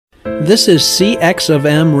This is CX of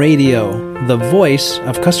M Radio, the voice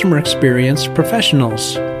of customer experience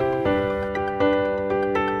professionals.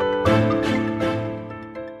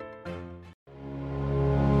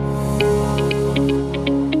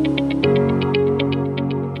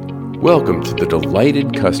 Welcome to the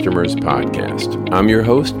Delighted Customers Podcast. I'm your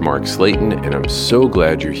host, Mark Slayton, and I'm so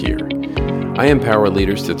glad you're here. I empower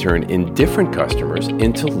leaders to turn indifferent customers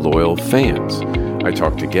into loyal fans. I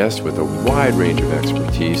talk to guests with a wide range of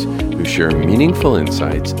expertise who share meaningful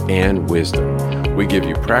insights and wisdom. We give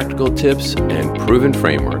you practical tips and proven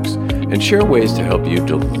frameworks and share ways to help you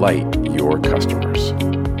delight your customers.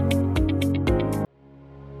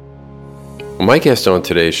 My guest on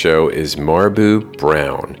today's show is Marbue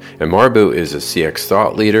Brown, and Marbue is a CX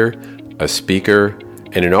thought leader, a speaker,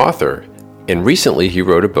 and an author, and recently he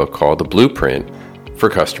wrote a book called The Blueprint for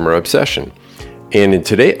Customer Obsession. And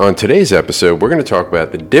on today's episode, we're going to talk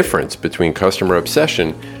about the difference between customer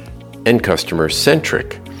obsession and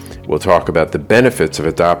customer-centric. We'll talk about the benefits of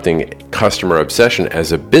adopting customer obsession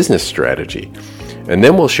as a business strategy, and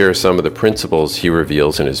then we'll share some of the principles he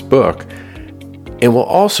reveals in his book. And we'll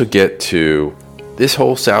also get to this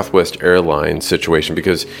whole Southwest Airlines situation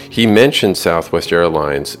because he mentioned Southwest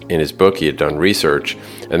Airlines in his book. He had done research,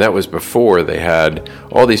 and that was before they had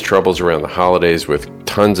all these troubles around the holidays with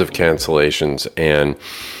tons of cancellations and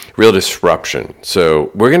real disruption.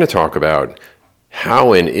 So we're going to talk about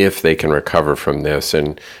how and if they can recover from this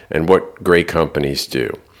and what great companies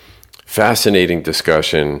do. Fascinating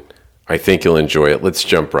discussion. I think you'll enjoy it. Let's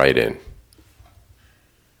jump right in.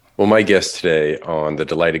 Well, my guest today on the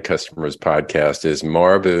Delighted Customers podcast is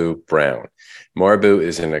Marbue Brown. Marbue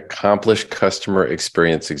is an accomplished customer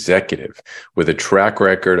experience executive with a track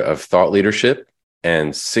record of thought leadership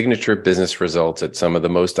and signature business results at some of the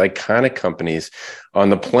most iconic companies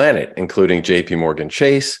on the planet, including JP Morgan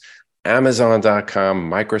Chase,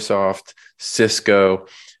 Amazon.com, Microsoft, Cisco.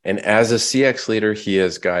 And as a CX leader, he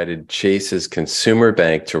has guided Chase's consumer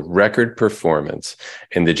bank to record performance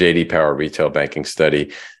in the J.D. Power Retail Banking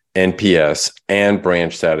Study, NPS, and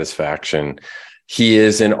branch satisfaction. He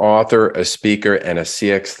is an author, a speaker, and a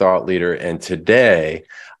CX thought leader. And today,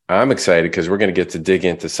 I'm excited because we're going to get to dig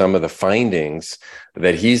into some of the findings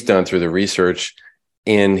that he's done through the research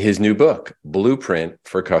in his new book, Blueprint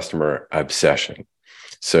for Customer Obsession.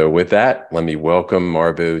 So with that, let me welcome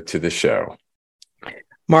Marbue to the show.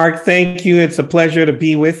 Mark, thank you. It's a pleasure to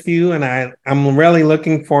be with you, and I'm really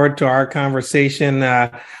looking forward to our conversation.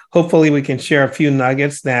 Hopefully, we can share a few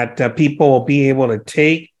nuggets that people will be able to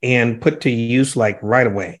take and put to use like right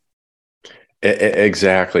away.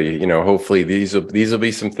 Exactly. Hopefully these will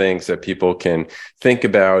be some things that people can think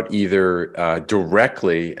about either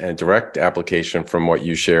directly and direct application from what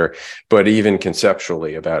you share, but even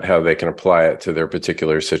conceptually about how they can apply it to their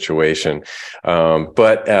particular situation.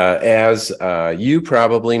 But as you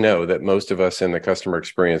probably know, that most of us in the customer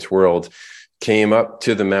experience world came up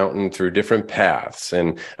to the mountain through different paths.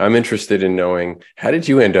 And I'm interested in knowing, how did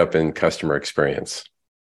you end up in customer experience?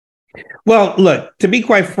 Well, look, to be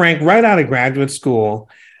quite frank, right out of graduate school,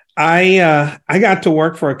 I got to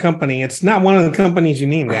work for a company. It's not one of the companies you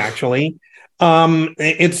named, actually.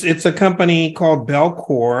 It's a company called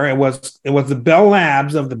Bellcore. It was the Bell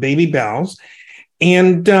Labs of the Baby Bells,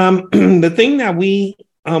 and the thing that we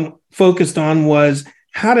focused on was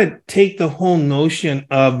how to take the whole notion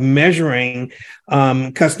of measuring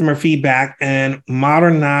customer feedback and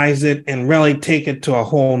modernize it and really take it to a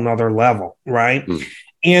whole nother level, right? Mm.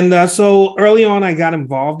 And so early on, I got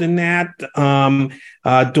involved in that,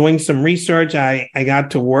 doing some research. I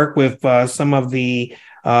got to work with some of the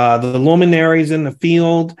luminaries in the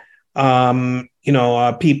field,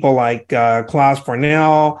 people like Klaus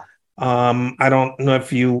Fornell. I don't know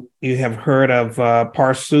if you have heard of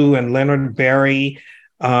Parsu and Leonard Berry.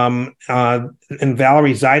 And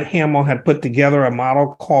Valerie Zeithamel had put together a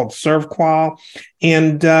model called ServQual.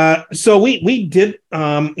 And so we did,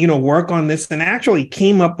 work on this and actually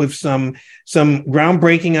came up with some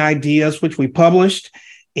groundbreaking ideas, which we published.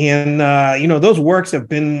 And, those works have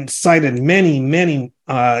been cited many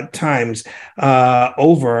times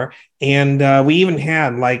over. And we even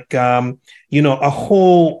had a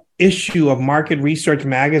whole issue of Market Research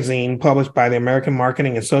magazine published by the American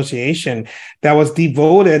Marketing Association that was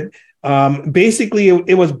devoted. Basically,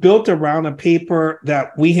 it was built around a paper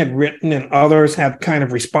that we had written and others have kind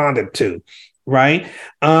of responded to, right?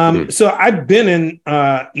 So I've been in,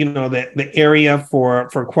 the area for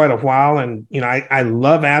quite a while, and I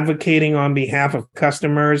love advocating on behalf of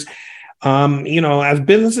customers. As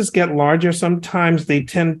businesses get larger, sometimes they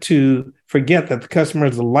tend to forget that the customer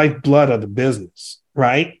is the lifeblood of the business.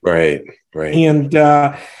 Right. Right. And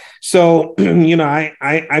So,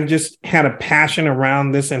 I've just had a passion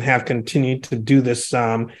around this and have continued to do this,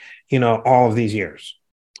 all of these years.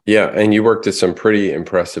 Yeah, and you worked at some pretty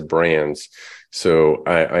impressive brands. So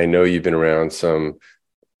I know you've been around some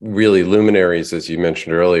really luminaries, as you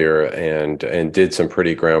mentioned earlier, and did some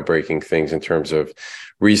pretty groundbreaking things in terms of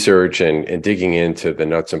research and digging into the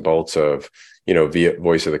nuts and bolts of, via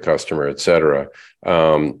voice of the customer, et cetera.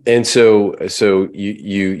 And so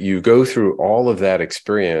you go through all of that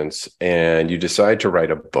experience and you decide to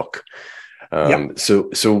write a book.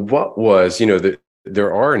 So what was,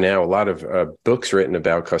 there are now a lot of books written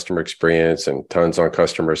about customer experience and tons on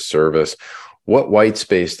customer service. What white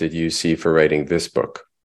space did you see for writing this book?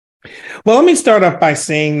 Well, let me start off by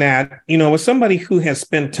saying that, with somebody who has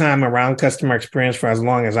spent time around customer experience for as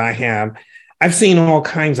long as I have, I've seen all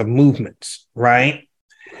kinds of movements, right?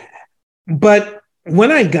 But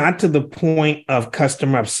when I got to the point of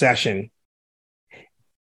customer obsession,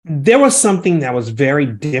 there was something that was very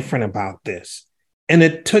different about this. And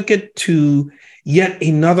it took it to yet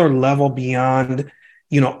another level beyond,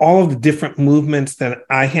 all of the different movements that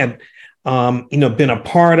I had, been a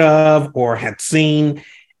part of or had seen.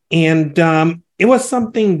 And it was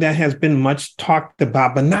something that has been much talked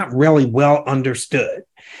about, but not really well understood.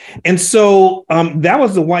 And so that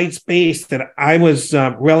was the white space that I was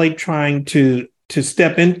really trying to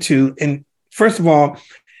step into. And first of all,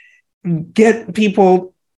 get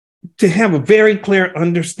people to have a very clear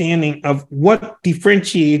understanding of what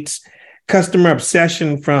differentiates customer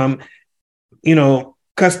obsession from,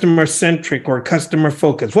 customer centric or customer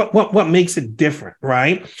focused. What makes it different,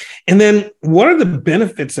 right? And then what are the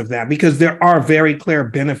benefits of that? Because there are very clear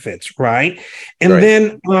benefits, right? And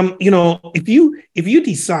then if you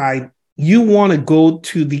decide you want to go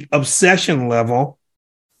to the obsession level,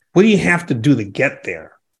 what do you have to do to get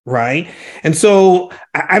there, right? And so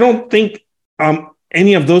I don't think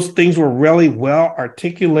any of those things were really well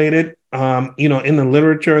articulated, in the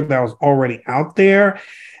literature that was already out there.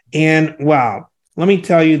 And wow, let me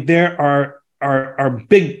tell you, there are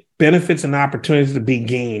big benefits and opportunities to be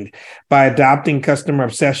gained by adopting customer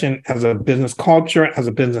obsession as a business culture, as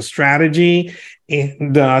a business strategy.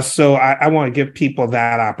 And so I want to give people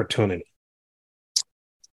that opportunity.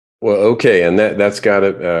 Well, okay, and that's got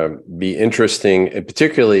to be interesting,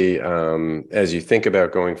 particularly as you think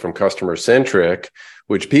about going from customer centric,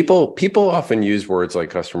 which people often use words like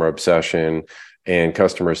customer obsession and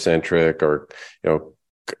customer centric, or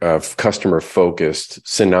customer focused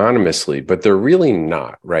synonymously, but they're really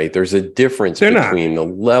not, right? There's a difference between the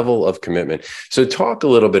level of commitment. So talk a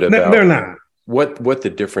little bit about they're not. What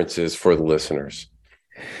the difference is for the listeners.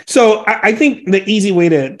 So I think the easy way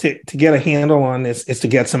to get a handle on this is to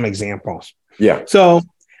get some examples. Yeah. So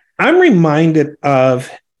I'm reminded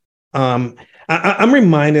of a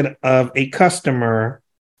customer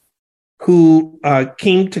who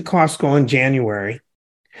came to Costco in January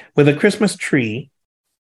with a Christmas tree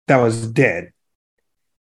that was dead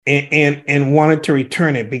and wanted to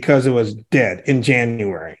return it because it was dead in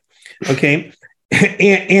January. Okay.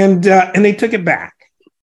 and they took it back.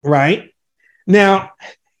 Right. Now,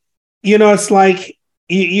 it's like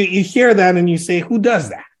you hear that and you say, who does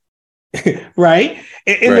that? Right.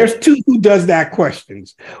 And there's two who does that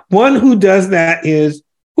questions. One who does that is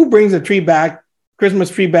who brings a Christmas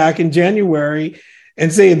tree back in January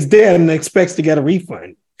and say it's dead and expects to get a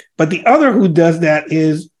refund. But the other who does that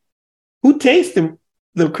is who takes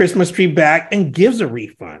the Christmas tree back and gives a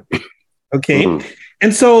refund. Okay. Mm-hmm.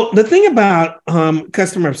 And so the thing about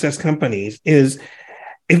customer obsessed companies is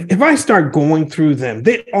if I start going through them,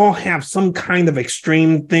 they all have some kind of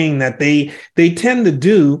extreme thing that they tend to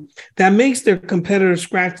do that makes their competitors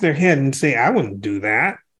scratch their head and say, I wouldn't do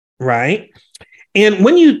that. Right. And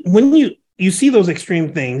when you see those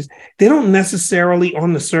extreme things, they don't necessarily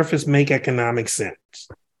on the surface make economic sense.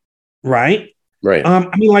 Right. Right.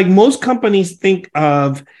 Like most companies think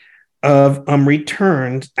of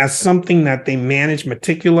returns as something that they manage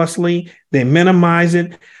meticulously. They minimize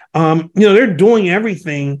it. They're doing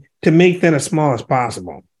everything to make that as small as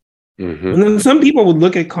possible. Mm-hmm. And then some people would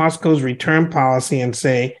look at Costco's return policy and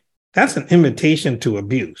say, that's an invitation to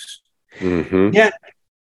abuse. Mm-hmm. Yet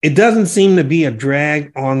it doesn't seem to be a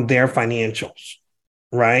drag on their financials,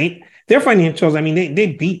 right? Their financials, they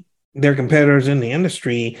beat their competitors in the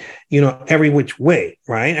industry, every which way,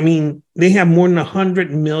 right? They have more than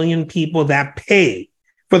 100 million people that pay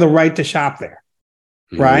for the right to shop there,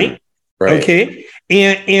 right? Mm-hmm. Right. Okay.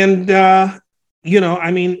 And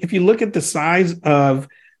if you look at the size of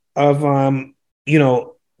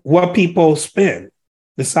what people spend,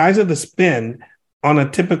 the size of the spend on a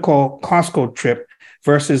typical Costco trip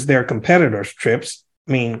versus their competitors' trips.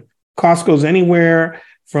 Costco's anywhere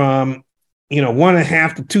from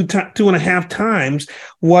 1.5 to 2.5 times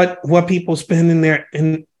what people spend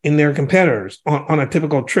in their competitors on a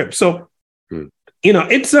typical trip. So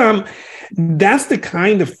it's that's the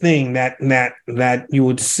kind of thing that you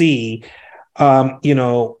would see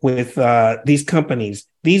with these companies,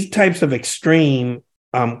 these types of extreme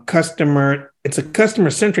it's a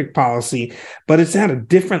customer-centric policy, but it's at a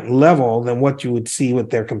different level than what you would see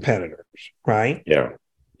with their competitors, right? Yeah.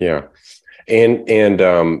 And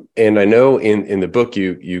I know in the book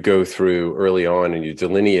you go through early on and you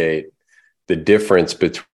delineate the difference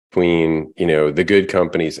between the good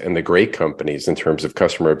companies and the great companies in terms of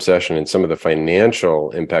customer obsession and some of the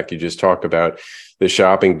financial impact. You just talk about the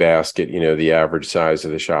shopping basket, the average size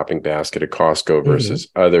of the shopping basket at Costco versus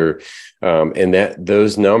other, and that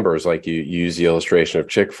those numbers, like you use the illustration of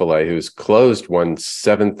Chick-fil-A, who's closed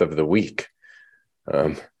 1/7 of the week,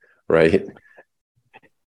 right?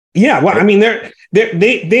 Yeah, well, I mean,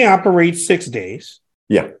 they operate 6 days.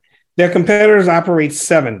 Yeah, their competitors operate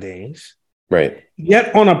 7 days. Right.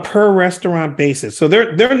 Yet on a per restaurant basis. So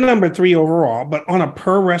they're number 3 overall, but on a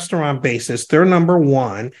per restaurant basis, they're number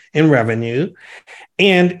 1 in revenue.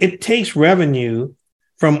 And it takes revenue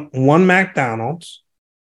from one McDonald's,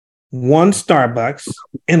 one Starbucks,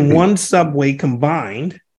 and one Subway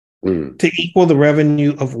combined to equal the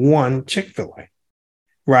revenue of one Chick-fil-A.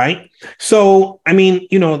 Right. So, I mean,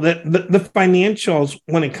 the financials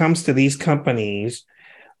when it comes to these companies,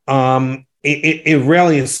 it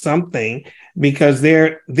really is something, because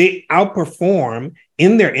they outperform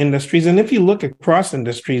in their industries. And if you look across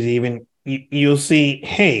industries, even you'll see,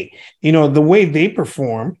 hey, the way they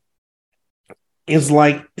perform is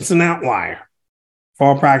like it's an outlier for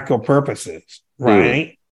all practical purposes,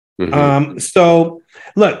 right? So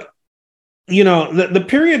look, the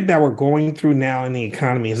period that we're going through now in the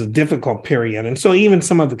economy is a difficult period. And so even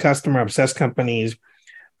some of the customer obsessed companies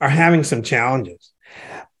are having some challenges.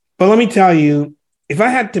 But let me tell you, if I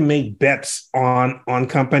had to make bets on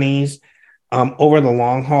companies over the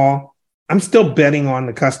long haul, I'm still betting on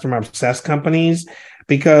the customer obsessed companies,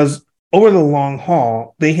 because over the long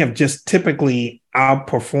haul, they have just typically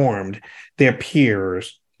outperformed their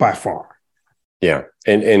peers by far. Yeah.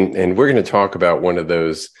 And we're going to talk about one of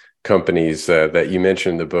those companies that you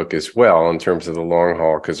mentioned in the book as well, in terms of the long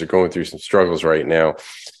haul, because they're going through some struggles right now.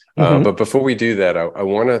 But before we do that, I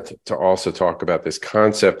wanted to also talk about this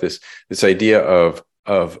concept, this idea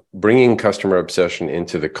of bringing customer obsession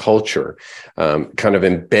into the culture, kind of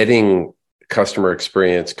embedding customer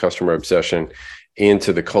experience, customer obsession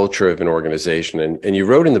into the culture of an organization. And you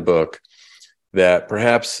wrote in the book that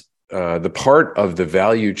perhaps the part of the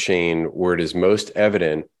value chain where it is most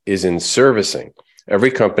evident is in servicing.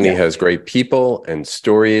 Every company has great people and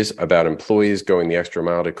stories about employees going the extra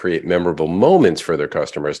mile to create memorable moments for their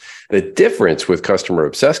customers. The difference with customer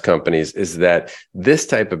obsessed companies is that this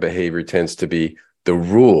type of behavior tends to be the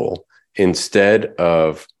rule instead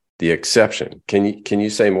of the exception. Can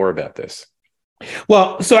you say more about this?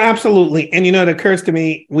 Well, so absolutely. And, it occurs to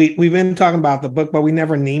me, we've been talking about the book, but we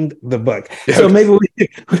never named the book. So maybe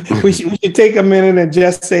we should take a minute and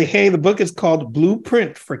just say, hey, the book is called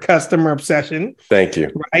Blueprint for Customer Obsession. Thank you.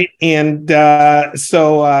 Right. And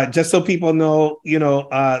so just so people know,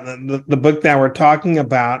 the book that we're talking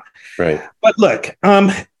about. Right. But look,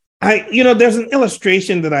 there's an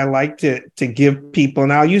illustration that I like to give people,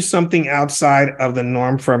 and I'll use something outside of the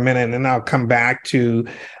norm for a minute, and then I'll come back to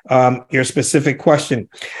your specific question.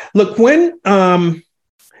 Look, when the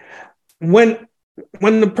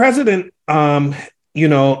president,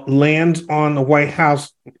 lands on the White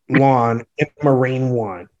House lawn in Marine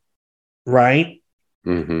One, right?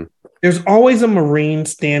 There's always a Marine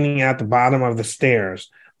standing at the bottom of the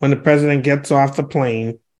stairs when the president gets off the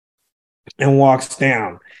plane and walks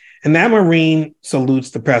down. And that Marine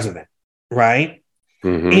salutes the president, right?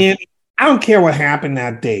 And I don't care what happened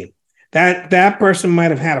that day. That person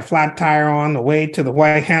might have had a flat tire on the way to the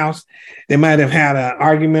White House. They might have had an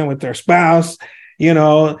argument with their spouse.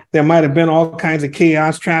 There might have been all kinds of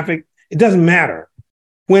chaos, traffic. It doesn't matter.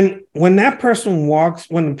 When the president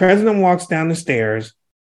walks down the stairs,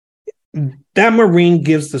 that Marine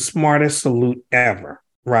gives the smartest salute ever,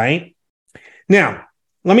 right? Now,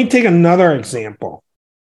 let me take another example.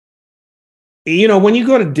 When you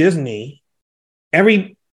go to Disney,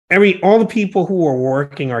 all the people who are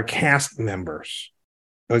working are cast members.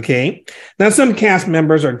 Okay. Now, some cast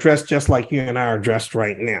members are dressed just like you and I are dressed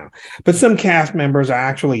right now, but some cast members are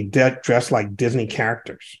actually dressed like Disney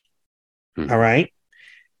characters. All right.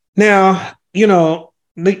 Now,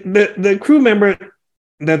 the crew member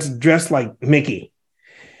that's dressed like Mickey,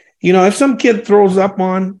 if some kid throws up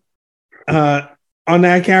on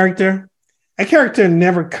that character, a character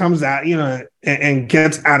never comes out, and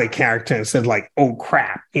gets out of character and says like, "Oh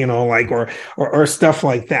crap," like or stuff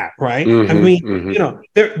like that, right? I mean,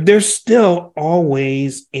 they're still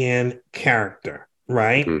always in character,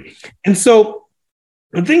 right? And so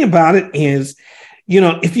the thing about it is,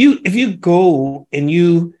 if you go and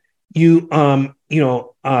you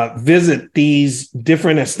visit these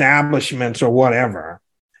different establishments or whatever,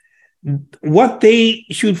 what they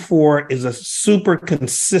shoot for is a super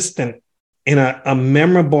consistent and a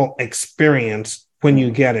memorable experience when you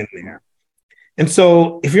get in there. And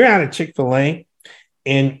so if you're at a Chick-fil-A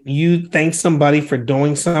and you thank somebody for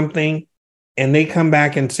doing something and they come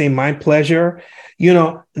back and say, "My pleasure,"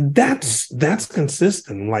 that's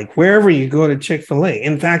consistent. Like wherever you go to Chick-fil-A.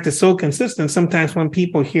 In fact, it's so consistent. Sometimes when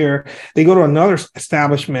people they go to another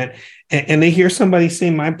establishment and they hear somebody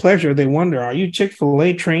say, "My pleasure," they wonder, are you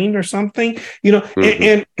Chick-fil-A trained or something?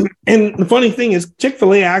 And the funny thing is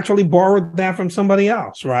Chick-fil-A actually borrowed that from somebody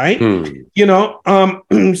else, right?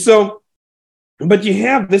 So, but you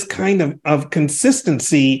have this kind of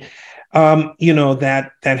consistency,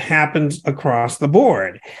 that happens across the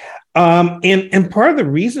board. And part of the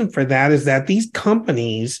reason for that is that these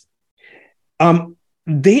companies,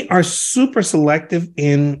 they are super selective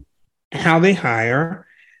in how they hire,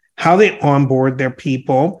 how they onboard their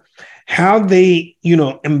people, how they,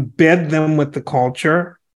 embed them with the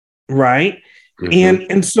culture, right?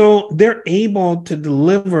 And so they're able to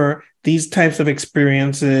deliver these types of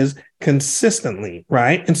experiences consistently,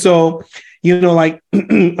 right? And so, like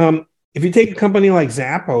if you take a company like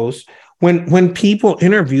Zappos, when people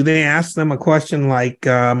interview, they ask them a question like,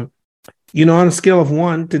 on a scale of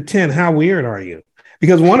 1 to 10, how weird are you?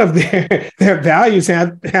 Because one of their values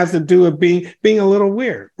has to do with being a little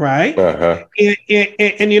weird, right?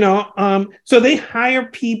 And so they hire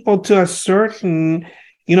people to a certain,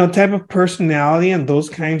 type of personality and those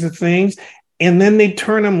kinds of things, and then they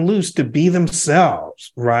turn them loose to be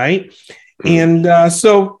themselves, right? And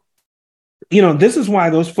so, this is why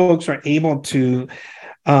those folks are able to,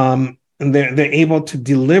 they're able to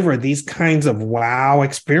deliver these kinds of wow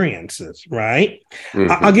experiences, right?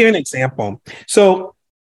 I'll give you an example. So,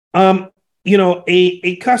 a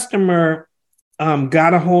customer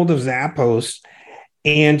got a hold of Zappos,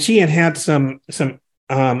 and she had some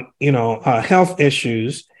health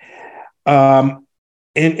issues,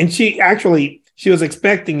 and she was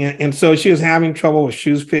expecting it, and so she was having trouble with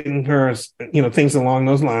shoes fitting her, things along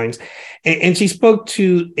those lines, and she spoke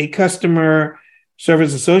to a customer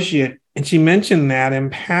service associate, and she mentioned that in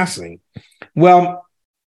passing. Well,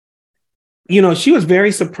 she was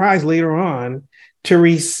very surprised later on to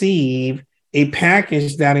receive a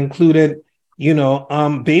package that included,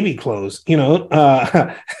 baby clothes,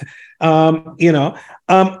 and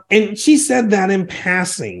she said that in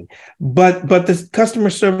passing, but the customer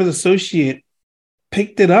service associate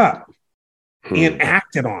picked it up and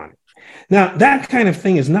acted on it. Now, that kind of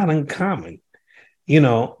thing is not uncommon,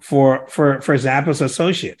 for Zappos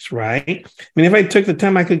associates, right? I mean, if I took the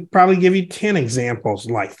time, I could probably give you 10 examples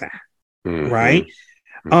like that, right?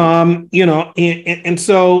 And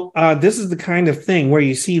so this is the kind of thing where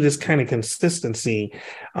you see this kind of consistency,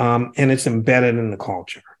 and it's embedded in the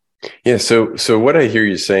culture. Yeah. So what I hear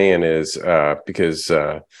you saying is because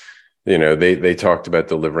they talked about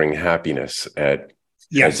delivering happiness at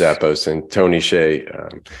Zappos, and Tony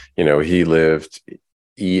Hsieh, he lived,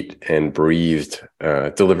 eat, and breathed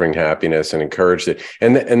delivering happiness and encouraged it,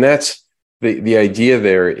 and that's the idea.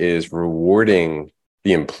 There is rewarding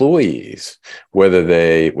the employees, whether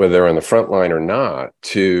they're on the front line or not,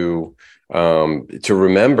 to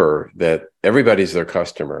remember that everybody's their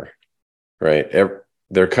customer, right?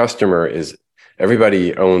 Their customer is,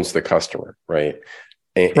 everybody owns the customer, right?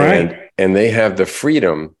 And they have the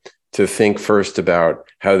freedom to think first about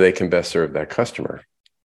how they can best serve that customer.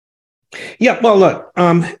 Yeah, well, look,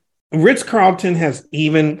 Ritz-Carlton has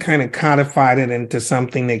even kind of codified it into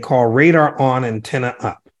something they call radar on, antenna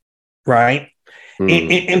up, right?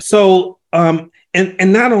 And so, and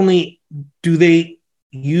not only do they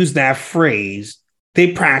use that phrase,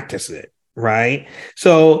 they practice it, right?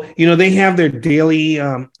 So, they have their daily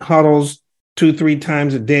huddles 2-3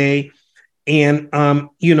 times a day, and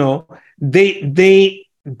they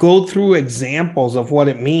go through examples of what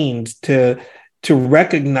it means to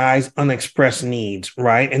recognize unexpressed needs,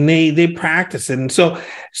 right? And they practice it, and so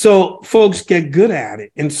folks get good at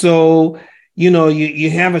it, and so you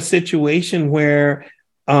have a situation where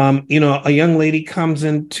a young lady comes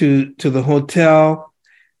into the hotel,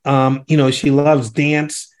 she loves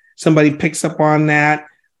dance. Somebody picks up on that,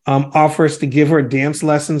 offers to give her dance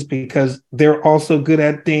lessons because they're also good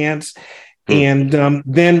at dance. And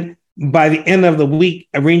then by the end of the week,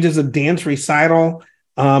 arranges a dance recital,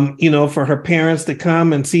 for her parents to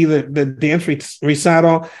come and see the dance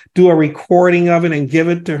recital, do a recording of it and give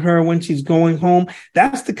it to her when she's going home.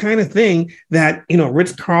 That's the kind of thing that,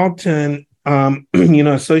 Ritz-Carlton,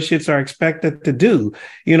 associates are expected to do,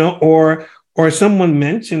 or someone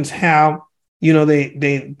mentions how,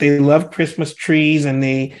 they love Christmas trees, and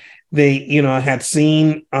they had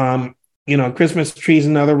seen, Christmas trees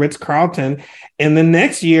in other Ritz-Carlton. And the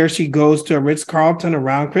next year she goes to a Ritz-Carlton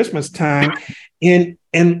around Christmas time. And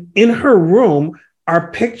in her room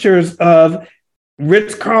are pictures of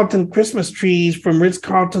Ritz-Carlton Christmas trees from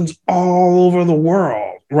Ritz-Carltons all over the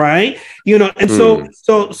world. Right. And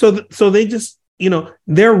so they just,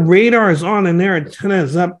 their radar is on and their antenna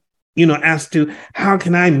is up, as to how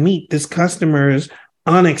can I meet this customer's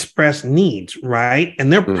unexpressed needs, right?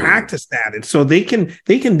 And they're practiced at it, so they can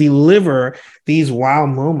deliver these wow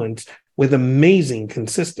moments with amazing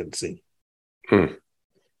consistency.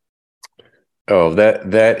 Oh,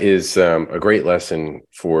 that is a great lesson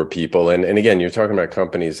for people. And again, you're talking about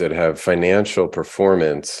companies that have financial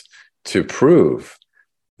performance to prove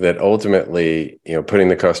that ultimately, putting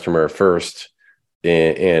the customer first,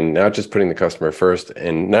 and not just putting the customer first,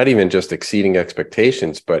 and not even just exceeding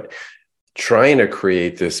expectations, but trying to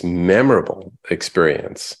create this memorable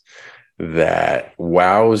experience that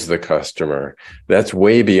wows the customer. That's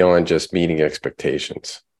way beyond just meeting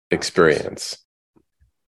expectations experience.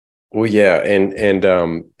 Well, yeah.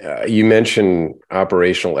 And you mentioned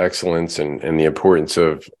operational excellence and the importance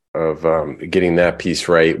of getting that piece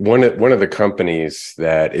right. One of the companies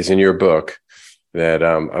that is in your book that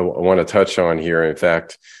I want to touch on here. In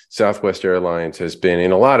fact, Southwest Airlines has been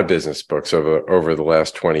in a lot of business books over the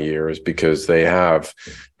last 20 years because they have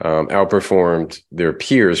outperformed their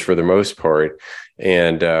peers for the most part.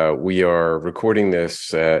 And we are recording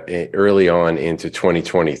this early on into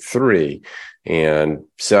 2023, and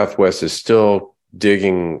Southwest is still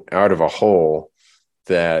digging out of a hole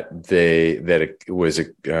that it was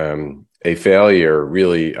a failure,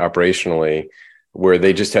 really, operationally, where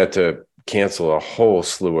they just had to cancel a whole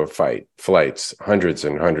slew of flights, hundreds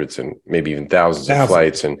and maybe even thousands of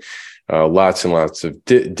flights, and lots and lots of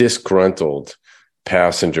disgruntled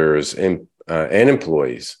passengers and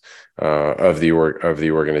employees of the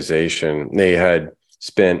organization. They had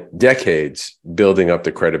spent decades building up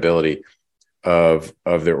the credibility of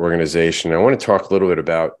their organization. I want to talk a little bit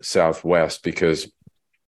about Southwest because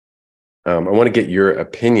I want to get your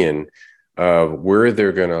opinion of where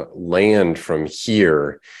they're going to land from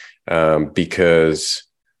here. Because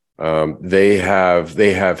they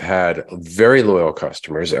have had very loyal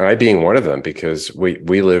customers, and I being one of them, because we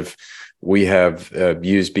have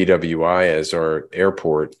used BWI as our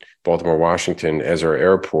airport, Baltimore, Washington as our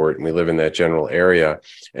airport, and we live in that general area.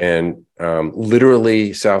 And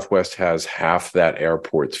literally, Southwest has half that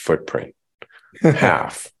airport's footprint,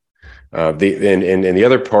 half. And the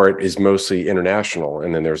other part is mostly international,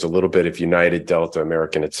 and then there's a little bit of United, Delta,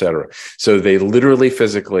 American, et cetera. So they literally,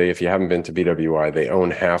 physically, if you haven't been to BWI, they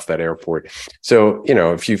own half that airport. So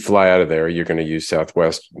if you fly out of there, you're going to use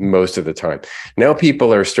Southwest most of the time. Now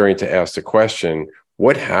people are starting to ask the question,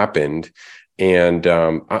 what happened? And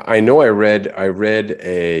I know I read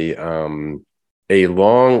a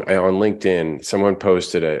long on LinkedIn, someone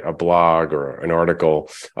posted a blog or an article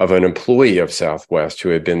of an employee of Southwest who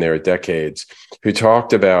had been there decades, who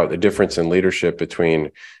talked about the difference in leadership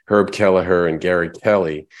between Herb Kelleher and Gary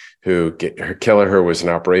Kelly, Kelleher was an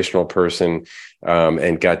operational person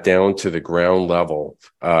and got down to the ground level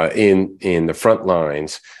in the front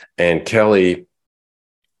lines, and Kelly,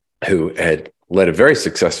 who had led a very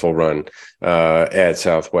successful run at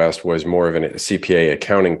Southwest, was more of a CPA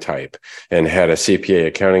accounting type and had a CPA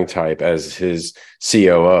accounting type as his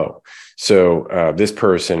COO. So this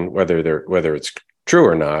person, whether it's true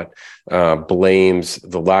or not, blames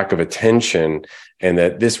the lack of attention, and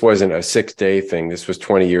that this wasn't a 6-day thing. This was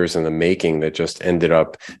 20 years in the making that just ended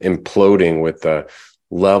up imploding with the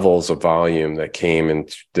levels of volume that came in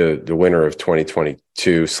the winter of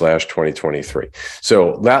 2022/2023.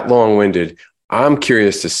 So that long-winded, I'm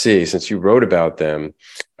curious to see, since you wrote about them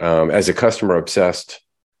as a customer obsessed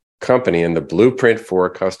company and the blueprint for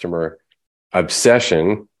customer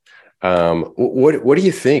obsession, what do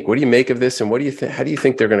you think? What do you make of this? And what do you think? How do you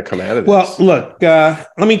think they're going to come out of this? Well, look, let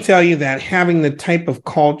me tell you that having the type of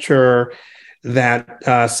culture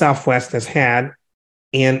that Southwest has had,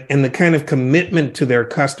 and the kind of commitment to their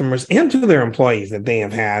customers and to their employees that they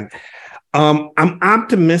have had, I'm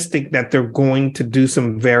optimistic that they're going to do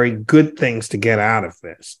some very good things to get out of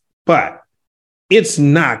this, but it's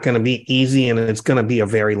not going to be easy, and it's going to be a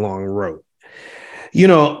very long road.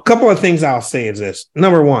 A couple of things I'll say is this.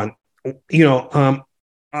 Number one, you know,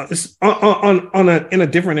 in a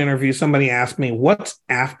different interview, somebody asked me, "What's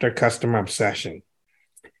after customer obsession?"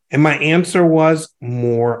 And my answer was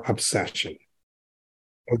more obsession.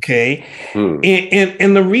 Okay.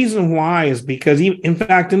 And the reason why is because, in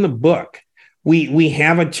fact, in the book, we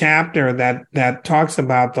have a chapter that talks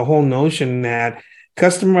about the whole notion that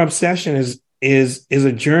customer obsession is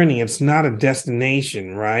a journey. It's not a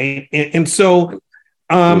destination, right? And so,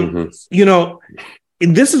 you know,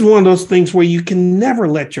 this is one of those things where you can never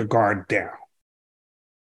let your guard down.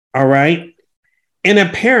 All right. And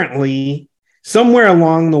apparently, somewhere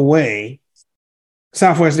along the way,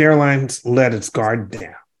 Southwest Airlines let its guard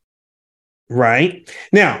down. Right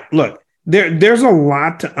now, look, there's a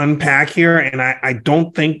lot to unpack here, and I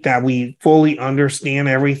don't think that we fully understand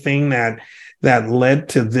everything that led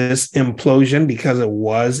to this implosion, because it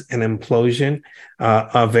was an implosion,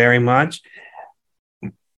 very much.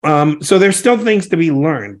 So there's still things to be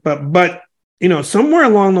learned, but you know, somewhere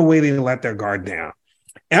along the way they let their guard down.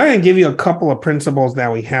 And I'm going to give you a couple of principles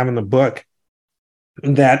that we have in the book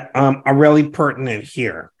that are really pertinent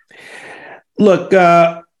here. Look,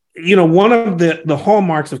 you know, one of the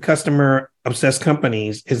hallmarks of customer obsessed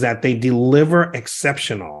companies is that they deliver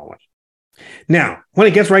exceptionally. Now, when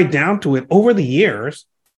it gets right down to it, over the years,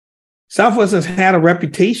 Southwest has had a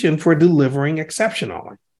reputation for delivering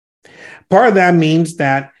exceptionally. Part of that means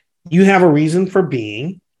that you have a reason for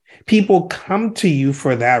being. People come to you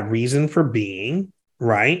for that reason for being,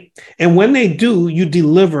 right? And when they do, you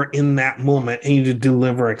deliver in that moment, and you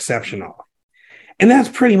deliver exceptionally. And that's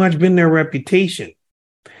pretty much been their reputation.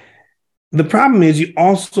 The problem is you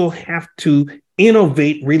also have to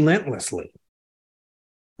innovate relentlessly,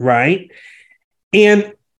 right?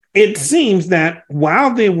 And it seems that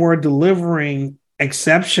while they were delivering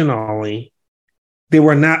exceptionally, they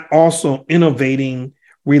were not also innovating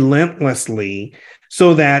relentlessly,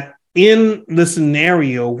 so that in the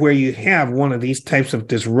scenario where you have one of these types of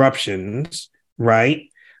disruptions, right,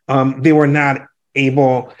 they were not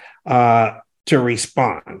able to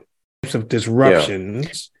respond. Types of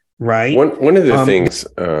disruptions. Right. One of the things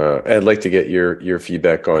I'd like to get your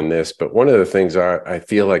feedback on this, but one of the things I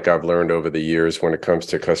feel like I've learned over the years when it comes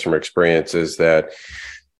to customer experience is that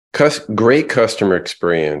great customer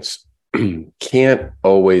experience can't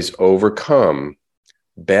always overcome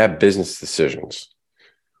bad business decisions,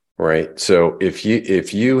 right? So if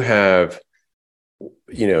you have,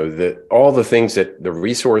 you know, all the things that the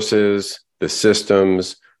resources, the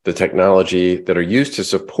systems, the technology that are used to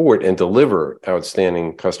support and deliver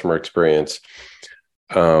outstanding customer experience,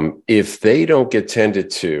 if they don't get tended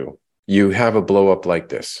to, you have a blow up like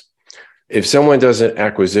this. If someone does an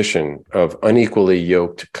acquisition of unequally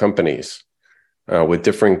yoked companies with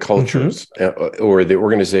differing cultures, or the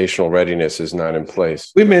organizational readiness is not in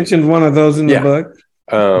place. We mentioned one of those in the book.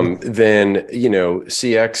 Then, you know,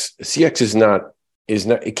 CX is not,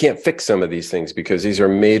 it can't fix some of these things, because these are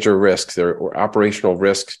major risks. They're operational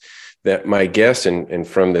risks that, my guess, and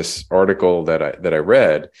from this article that I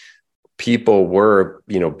read, people were,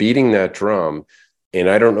 you know, beating that drum. And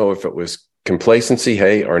I don't know if it was complacency.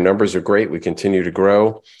 Hey, our numbers are great, we continue to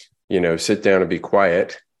grow, you know, sit down and be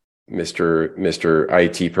quiet, Mr.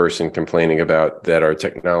 IT person complaining about that our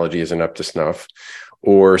technology isn't up to snuff,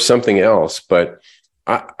 or something else. But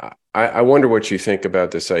I wonder what you think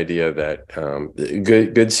about this idea that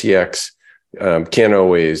good CX can't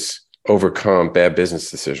always overcome bad business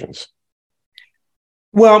decisions.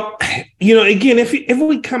 Well, you know, again, if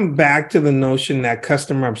we come back to the notion that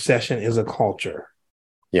customer obsession is a culture,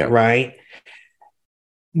 right,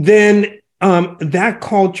 then that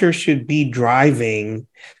culture should be driving.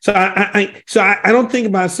 So I don't think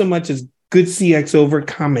about it so much as good CX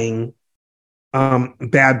overcoming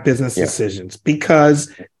bad business decisions,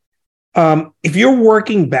 because if you're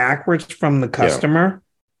working backwards from the customer,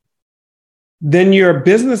 then your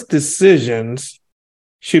business decisions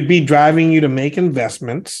should be driving you to make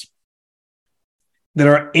investments that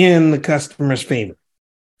are in the customer's favor,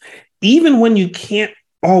 even when you can't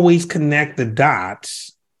always connect the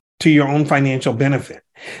dots to your own financial benefit.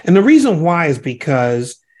 And the reason why is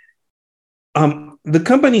because the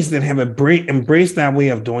companies that have embraced that way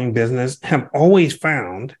of doing business have always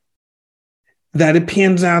found that it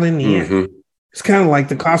pans out in the end. It's kind of like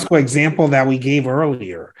the Costco example that we gave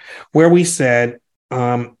earlier, where we said,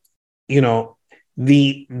 you know,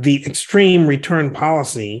 the extreme return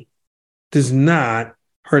policy does not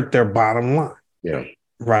hurt their bottom line.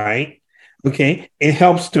 Right. Okay. It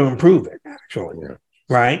helps to improve it, actually.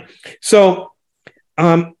 Right. So,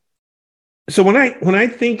 so when I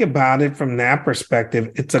think about it from that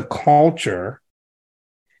perspective, it's a culture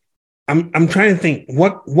I'm trying to think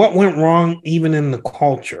what went wrong even in the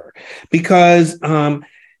culture, because from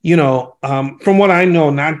what I know,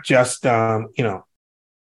 not just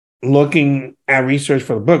looking at research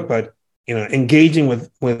for the book, but engaging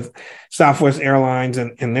with Southwest Airlines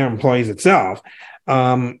and their employees itself,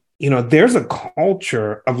 there's a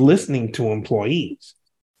culture of listening to employees.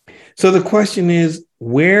 So the question is,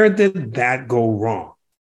 where did that go wrong?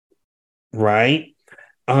 Right?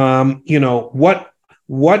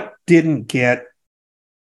 What didn't get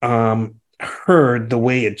heard the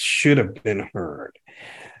way it should have been heard?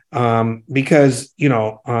 Because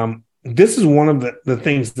this is one of the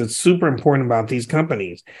things that's super important about these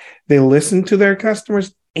companies. They listen to their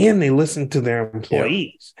customers and they listen to their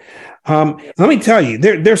employees. Yeah. Let me tell you,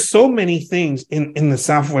 there's so many things in the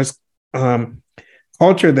Southwest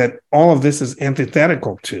culture that all of this is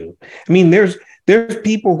antithetical to. I mean, there's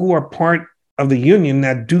people who are part of the union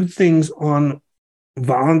that do things on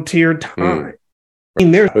volunteer time. I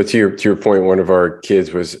mean, but to your point, one of our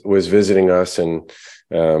kids was visiting us, and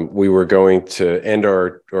we were going to end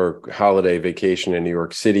our holiday vacation in New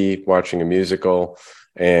York City, watching a musical,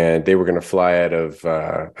 and they were going to fly out of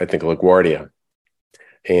I think LaGuardia.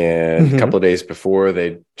 And a couple of days before,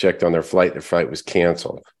 they checked on their flight. Their flight was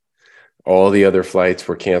canceled. All the other flights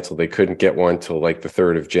were canceled. They couldn't get one till like the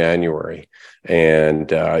 3rd of January.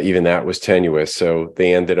 And even that was tenuous. So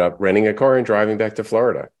they ended up renting a car and driving back to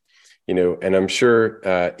Florida. And I'm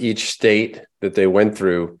sure each state that they went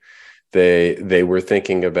through, they were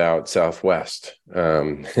thinking about Southwest.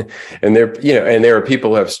 And there are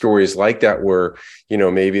people who have stories like that where,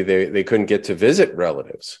 maybe they couldn't get to visit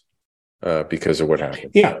relatives because of what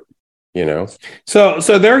happened. Yeah. So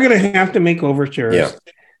they're going to have to make overtures. Yeah.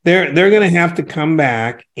 They're going to have to come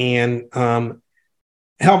back and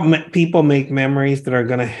help people make memories that are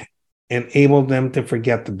going to enable them to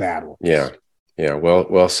forget the bad ones. Yeah.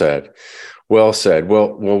 Well said. Well,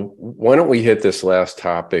 why don't we hit this last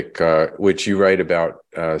topic, which you write about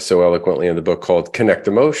so eloquently in the book, called Connect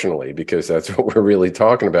Emotionally, because that's what we're really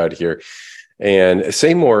talking about here. And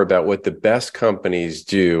say more about what the best companies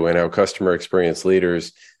do and how customer experience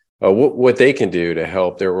leaders what they can do to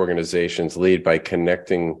help their organizations lead by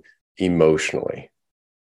connecting emotionally.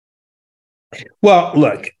 Well,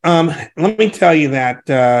 look, let me tell you that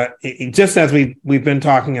just as we've been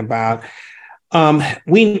talking about,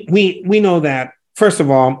 we know that, first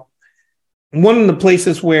of all, one of the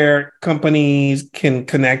places where companies can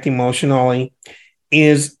connect emotionally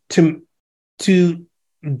is to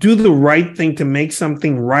do the right thing, to make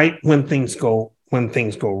something right when things go wrong.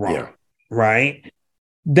 Yeah. Right.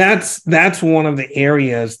 That's one of the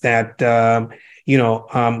areas that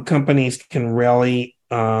companies can really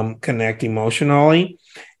connect emotionally.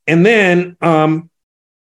 And then on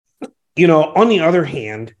the other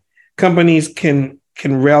hand, companies can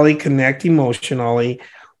really connect emotionally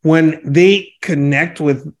when they connect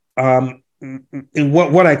with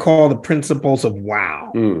what I call the principles of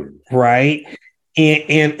wow. Right?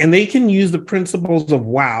 And they can use the principles of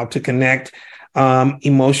wow to connect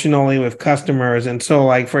emotionally with customers. And so,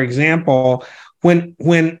 like, for example,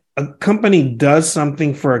 when a company does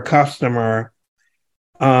something for a customer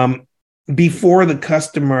before the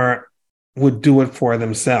customer would do it for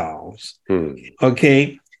themselves,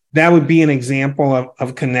 okay, that would be an example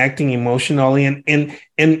of connecting emotionally. And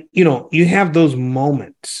you have those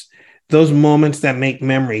moments that make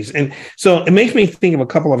memories. And so it makes me think of a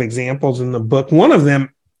couple of examples in the book. One of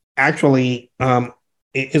them actually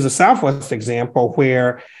is a Southwest example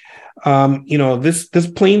where,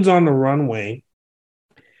 this plane's on the runway.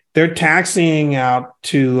 They're taxiing out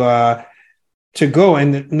to go,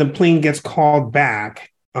 and the plane gets called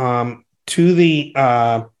back to the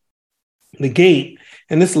gate,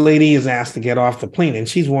 and this lady is asked to get off the plane, and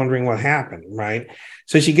she's wondering what happened, right?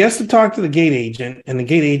 So she gets to talk to the gate agent, and the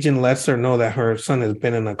gate agent lets her know that her son has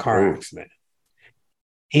been in a car accident,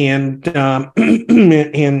 and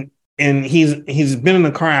and he's been in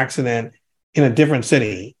a car accident in a different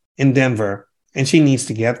city, in Denver, and she needs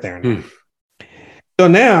to get there now. So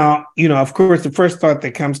now, of course, the first thought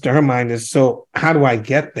that comes to her mind is, so how do I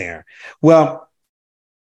get there? Well,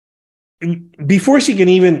 before she can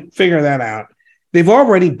even figure that out, they've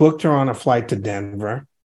already booked her on a flight to Denver.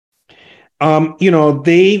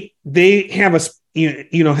 They have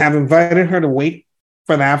have invited her to wait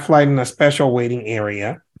for that flight in a special waiting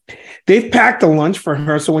area. They've packed a lunch for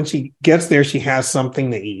her, so when she gets there, she has something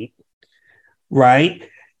to eat, right?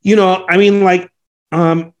 The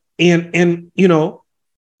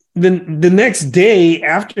next day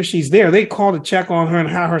after she's there, they call to check on her and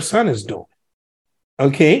how her son is doing.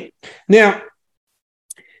 Okay. Now,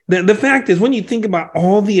 the fact is, when you think about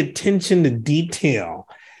all the attention to detail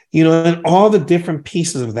and all the different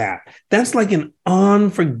pieces of that. That's like an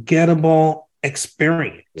unforgettable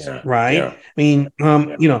experience, right? Yeah. I mean,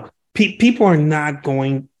 people are not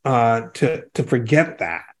going to forget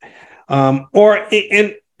that.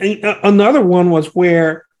 And another one was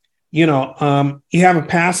where, you have a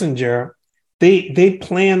passenger, they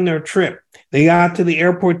plan their trip. They got to the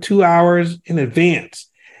airport 2 hours in advance.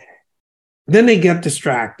 Then they get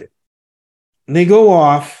distracted. They go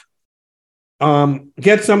off,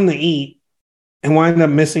 get something to eat, and wind up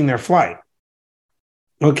missing their flight.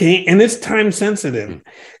 Okay. And it's time sensitive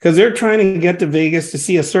because they're trying to get to Vegas to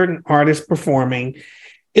see a certain artist performing.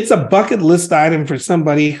 It's a bucket list item for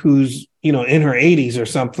somebody who's, in her 80s or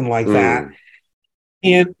something like that.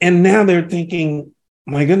 And now they're thinking,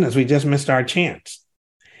 my goodness, we just missed our chance.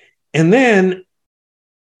 And then,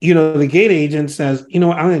 the gate agent says, I'm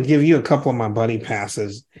going to give you a couple of my buddy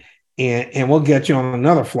passes and we'll get you on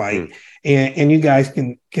another flight. And you guys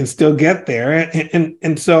can still get there.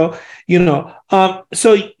 And so,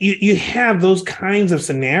 so you have those kinds of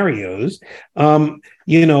scenarios,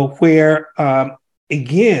 where,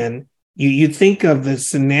 again, you think of the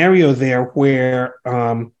scenario there where,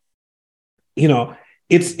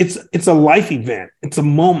 it's a life event. It's a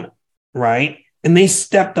moment, right? And they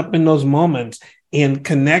stepped up in those moments and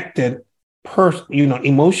connected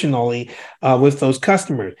emotionally with those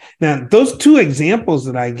customers. Now, those two examples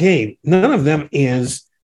that I gave, none of them is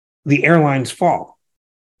the airline's fault,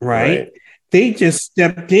 right? They just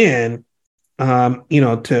stepped in,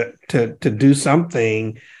 to do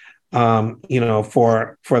something,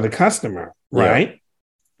 for the customer, right?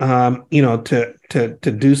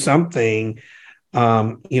 To do something,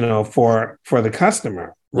 for the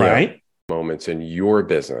customer, right? Moments in your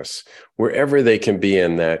business, wherever they can be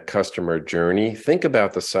in that customer journey, think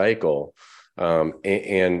about the cycle,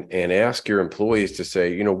 and ask your employees to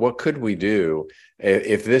say, what could we do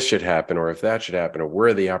if this should happen or if that should happen, or where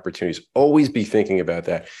are the opportunities? Always be thinking about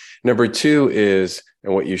that. Number two is,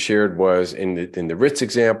 and what you shared was in the Ritz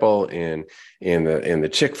example, in the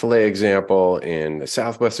Chick-fil-A example, in the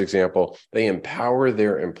Southwest example, they empower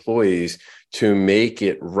their employees to make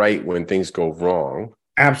it right when things go wrong.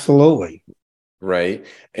 Absolutely. Right.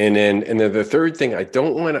 And then the third thing, I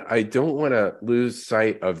don't want to lose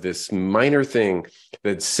sight of this minor thing,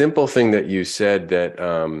 that simple thing that you said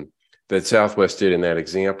that Southwest did in that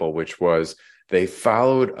example, which was they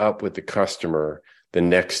followed up with the customer the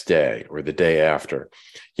next day or the day after.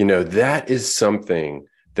 That is something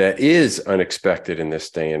that is unexpected in this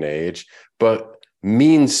day and age, but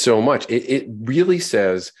means so much. It really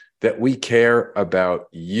says that we care about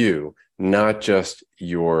you, not just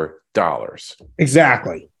your dollars.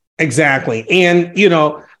 Exactly. And,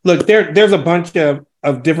 look, there's a bunch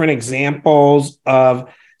of different examples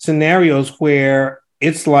of scenarios where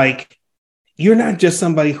it's like, you're not just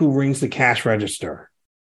somebody who rings the cash register,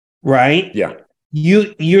 right? Yeah.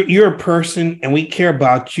 You're a person, and we care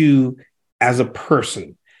about you as a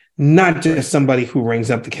person, not just somebody who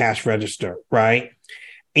rings up the cash register, right?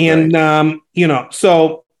 And,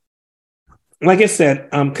 so like I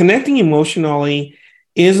said, connecting emotionally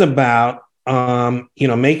is about,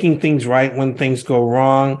 making things right when things go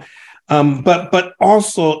wrong. But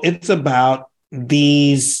also it's about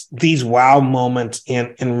these wow moments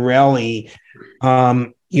and really,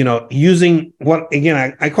 using what,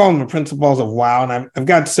 again, I call them the principles of wow. And I've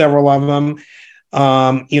got several of them,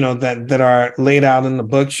 that are laid out in the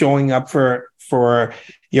book, showing up for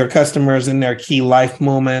your customers in their key life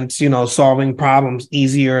moments, solving problems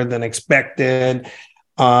easier than expected,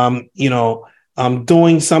 doing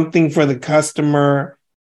something for the customer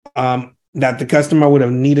that the customer would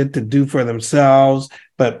have needed to do for themselves,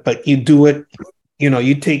 but you do it,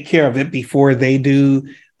 you take care of it before they do.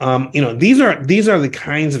 These are the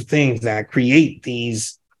kinds of things that create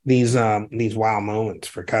these wow moments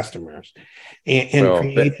for customers and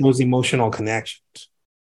create those emotional connections.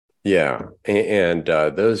 Yeah. And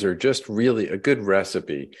those are just really a good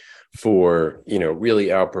recipe for, really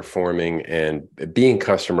outperforming and being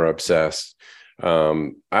customer obsessed.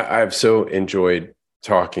 I've so enjoyed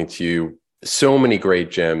talking to you. So many great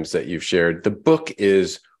gems that you've shared. The book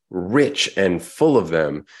is rich and full of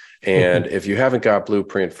them. And if you haven't got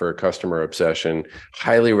Blueprint for Customer Obsession,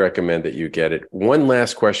 highly recommend that you get it. One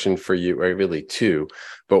last question for you, or really two,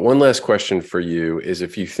 but one last question for you is,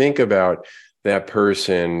 if you think about that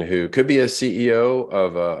person who could be a CEO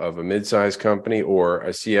of a mid-sized company or a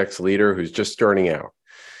CX leader who's just starting out,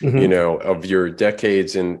 of your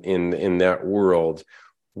decades in that world,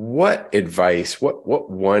 what advice, what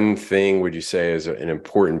one thing would you say is an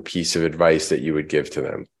important piece of advice that you would give to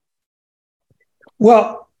them?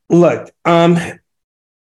 Well, look,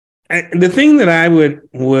 the thing that I would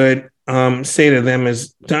say to them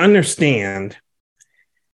is to understand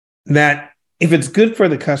that if it's good for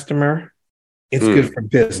the customer, it's good for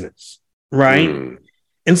business, right?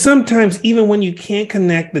 And sometimes even when you can't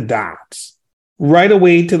connect the dots right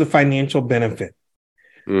away to the financial benefit,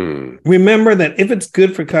 remember that if it's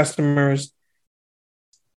good for customers,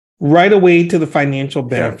 right away to the financial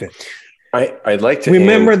benefit. Yeah. I'd like to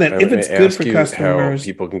remember that if it's good for customers, how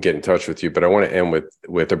people can get in touch with you, but I want to end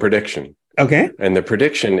with a prediction. Okay. And the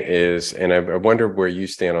prediction is, and I wonder where you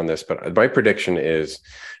stand on this, but my prediction is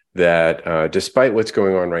that despite what's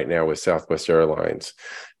going on right now with Southwest Airlines,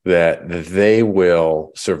 that they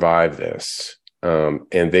will survive this,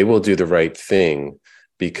 and they will do the right thing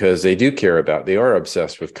because they they are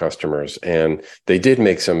obsessed with customers, and they did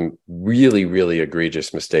make some really, really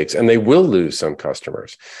egregious mistakes, and they will lose some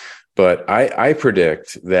customers. But I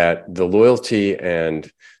predict that the loyalty and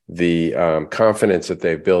the confidence that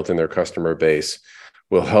they've built in their customer base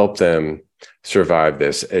will help them survive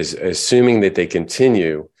this, assuming that they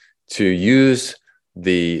continue to use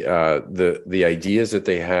the ideas that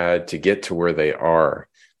they had to get to where they are,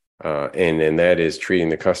 and that is treating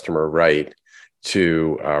the customer right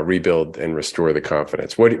to rebuild and restore the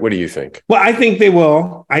confidence. What do you think? Well, I think they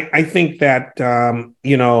will. I think that the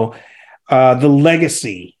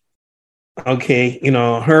legacy. Okay,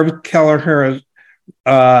 Herb Kelleher's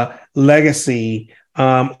legacy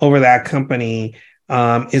over that company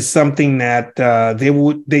is something that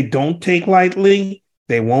they don't take lightly.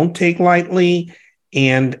 They won't take lightly,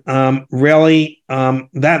 and really,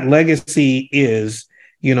 that legacy is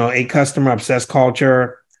a customer obsessed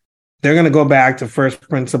culture. They're going to go back to first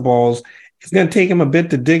principles. It's going to take them a bit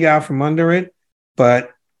to dig out from under it,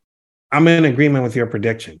 but I'm in agreement with your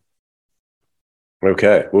prediction.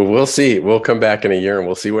 Okay. Well, we'll see. We'll come back in a year and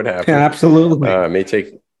we'll see what happens. Yeah, absolutely.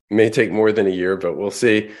 May take more than a year, but we'll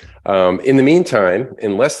see. In the meantime,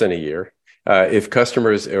 in less than a year, if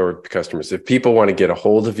people want to get a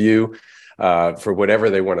hold of you for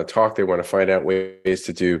whatever they want to talk, they want to find out ways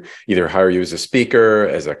to either hire you as a speaker,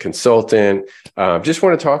 as a consultant, just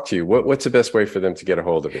want to talk to you. What's the best way for them to get a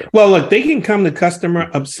hold of you? Well, look, they can come to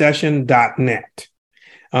customerobsession.net.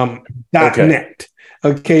 .net.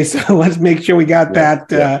 Okay, so let's make sure we got that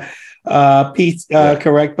piece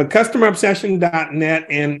correct. But customerobsession.net,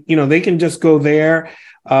 and they can just go there.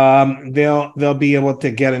 They'll be able to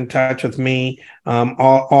get in touch with me.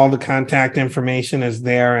 All the contact information is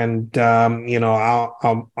there, and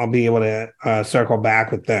I'll be able to circle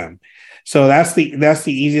back with them. So that's the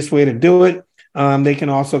easiest way to do it. They can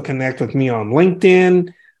also connect with me on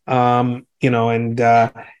LinkedIn.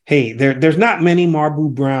 Hey, there's not many Marbue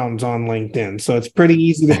Browns on LinkedIn, so it's pretty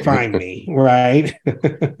easy to find me, right?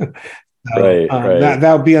 Right.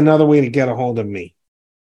 That would be another way to get a hold of me.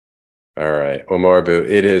 All right. Well, Marbue,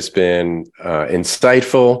 it has been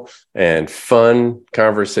insightful and fun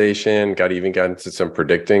conversation. Got into some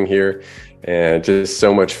predicting here, and just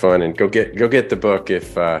so much fun. And go get the book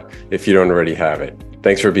if you don't already have it.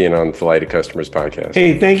 Thanks for being on the Delighted Customers podcast.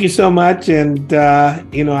 Hey, thank you so much. And,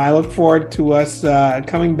 I look forward to us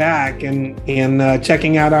coming back and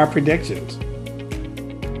checking out our predictions.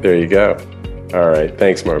 There you go. All right.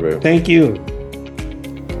 Thanks, Marbue. Thank you.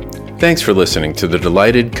 Thanks for listening to the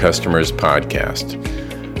Delighted Customers podcast.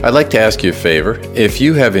 I'd like to ask you a favor. If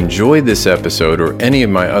you have enjoyed this episode or any of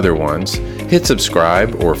my other ones, hit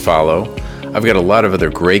subscribe or follow. I've got a lot of other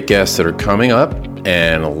great guests that are coming up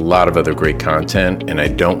and a lot of other great content, and I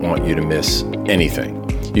don't want you to miss anything.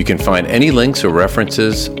 You can find any links or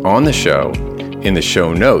references on the show in the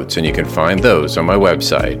show notes, and you can find those on my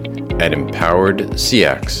website at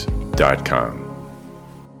empoweredcx.com.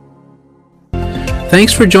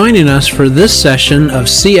 Thanks for joining us for this session of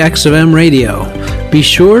CX of M Radio. Be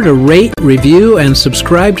sure to rate, review, and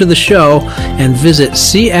subscribe to the show, and visit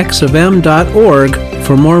cxofm.org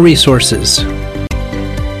for more resources.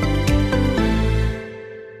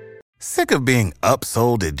 Sick of being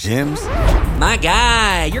upsold at gyms? My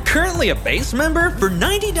guy, you're currently a base member? For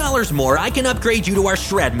 $90 more, I can upgrade you to our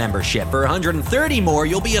Shred membership. For $130 more,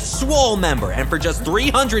 you'll be a Swole member. And for just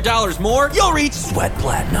 $300 more, you'll reach Sweat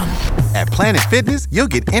Platinum. At Planet Fitness, you'll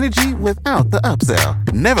get energy without the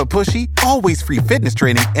upsell. Never pushy, always free fitness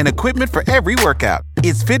training and equipment for every workout.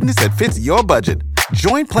 It's fitness that fits your budget.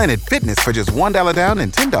 Join Planet Fitness for just $1 down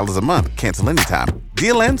and $10 a month. Cancel anytime.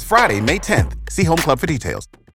 Deal ends Friday, May 10th. See Home Club for details.